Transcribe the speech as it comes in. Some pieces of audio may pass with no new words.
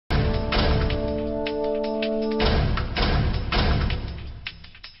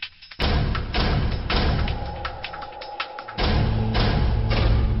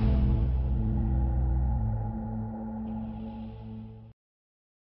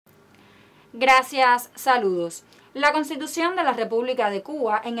Gracias, saludos. La Constitución de la República de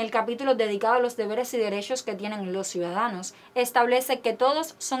Cuba, en el capítulo dedicado a los deberes y derechos que tienen los ciudadanos, establece que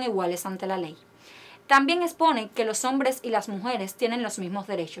todos son iguales ante la ley. También expone que los hombres y las mujeres tienen los mismos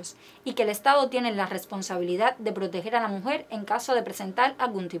derechos y que el Estado tiene la responsabilidad de proteger a la mujer en caso de presentar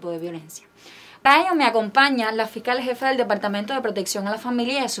algún tipo de violencia. Para ello me acompaña la fiscal jefa del Departamento de Protección a la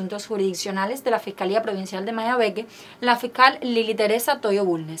Familia y Asuntos Jurisdiccionales de la Fiscalía Provincial de Mayabeque, la fiscal Lili Teresa Toyo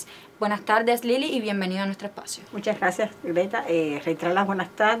Bulnes. Buenas tardes, Lili, y bienvenida a nuestro espacio. Muchas gracias, Greta. Reiterar las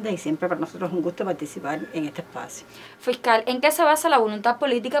buenas tardes y siempre para nosotros es un gusto participar en este espacio. Fiscal, ¿en qué se basa la voluntad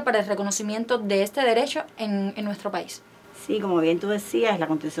política para el reconocimiento de este derecho en nuestro país? Sí, como bien tú decías, la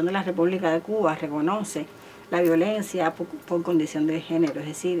Constitución de la República de Cuba reconoce la violencia por condición de género, es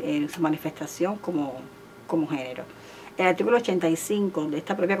decir, en su manifestación como género. El artículo 85 de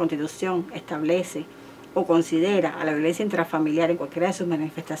esta propia Constitución establece o considera a la violencia intrafamiliar en cualquiera de sus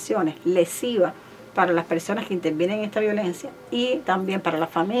manifestaciones lesiva para las personas que intervienen en esta violencia y también para la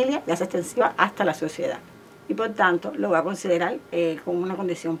familia y hace extensiva hasta la sociedad. Y por tanto lo va a considerar como una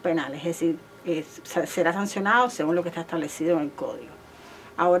condición penal, es decir, será sancionado según lo que está establecido en el Código.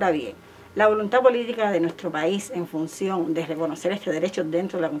 Ahora bien, la voluntad política de nuestro país en función de reconocer este derecho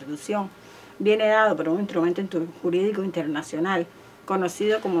dentro de la Constitución viene dado por un instrumento jurídico internacional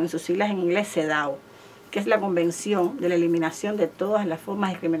conocido como en sus siglas en inglés CEDAW, que es la Convención de la Eliminación de todas las formas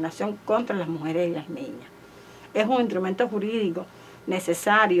de discriminación contra las mujeres y las niñas. Es un instrumento jurídico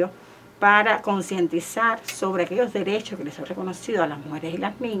necesario para concientizar sobre aquellos derechos que les son reconocidos a las mujeres y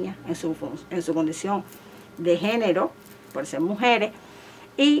las niñas en su condición de género, por ser mujeres,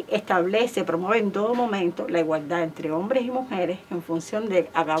 y promueve en todo momento la igualdad entre hombres y mujeres en función de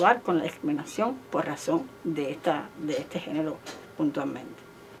acabar con la discriminación por razón de este género puntualmente.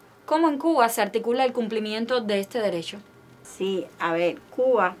 ¿Cómo en Cuba se articula el cumplimiento de este derecho? Sí, a ver,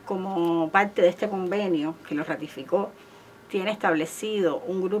 Cuba como parte de este convenio que lo ratificó, tiene establecido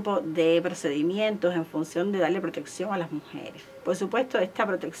un grupo de procedimientos en función de darle protección a las mujeres. Por supuesto, esta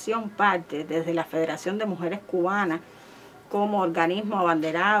protección parte desde la Federación de Mujeres Cubanas como organismo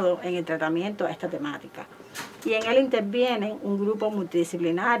abanderado en el tratamiento a esta temática. Y en él intervienen un grupo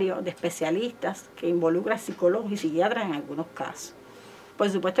multidisciplinario de especialistas que involucra psicólogos y psiquiatras en algunos casos. Por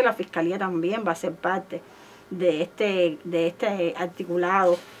supuesto, la Fiscalía también va a ser parte de este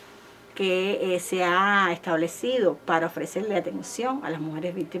articulado que se ha establecido para ofrecerle atención a las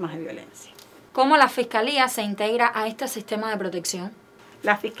mujeres víctimas de violencia. ¿Cómo la Fiscalía se integra a este sistema de protección?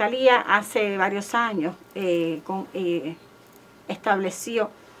 La Fiscalía hace varios años estableció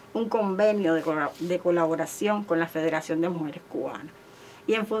un convenio de colaboración con la Federación de Mujeres Cubanas.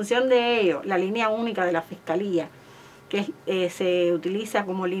 Y en función de ello, la línea única de la Fiscalía, que se utiliza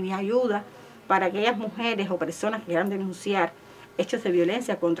como línea ayuda para aquellas mujeres o personas que quieran denunciar hechos de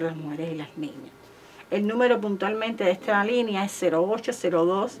violencia contra las mujeres y las niñas. El número puntualmente de esta línea es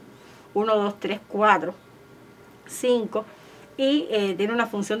 0802-1234-5 y tiene una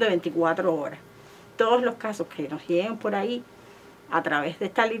función de 24 horas. Todos los casos que nos lleguen por ahí a través de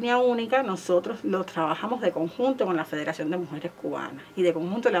esta línea única, nosotros los trabajamos de conjunto con la Federación de Mujeres Cubanas y de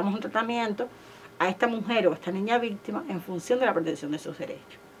conjunto le damos un tratamiento a esta mujer o a esta niña víctima en función de la protección de sus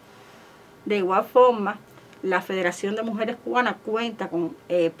derechos. De igual forma, la Federación de Mujeres Cubanas cuenta con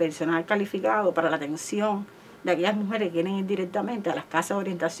personal calificado para la atención de aquellas mujeres que quieren ir directamente a las casas de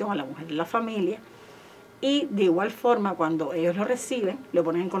orientación a la mujer y la familia, y de igual forma cuando ellos lo reciben, lo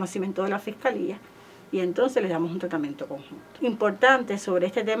ponen en conocimiento de la Fiscalía y entonces les damos un tratamiento conjunto. Importante sobre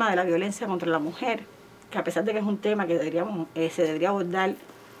este tema de la violencia contra la mujer, que a pesar de que es un tema que se debería abordar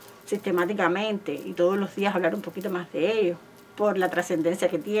sistemáticamente y todos los días hablar un poquito más de ello, por la trascendencia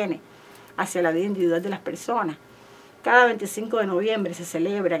que tiene hacia la vida individual de las personas. Cada 25 de noviembre se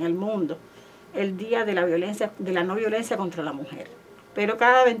celebra en el mundo el Día de la No Violencia contra la Mujer. Pero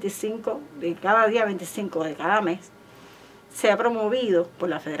cada día 25 de cada mes se ha promovido por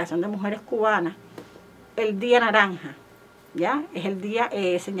la Federación de Mujeres Cubanas el Día Naranja, ¿ya? Es el día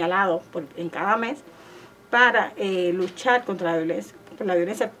señalado en cada mes para luchar contra la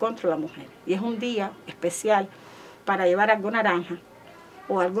violencia contra la mujer. Y es un día especial para llevar algo naranja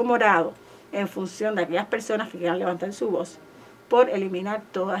o algo morado en función de aquellas personas que quieran levantar su voz por eliminar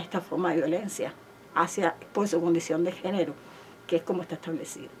toda esta forma de violencia por su condición de género, que es como está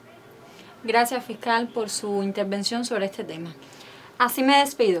establecido. Gracias, fiscal, por su intervención sobre este tema. Así me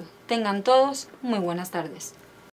despido. Tengan todos muy buenas tardes.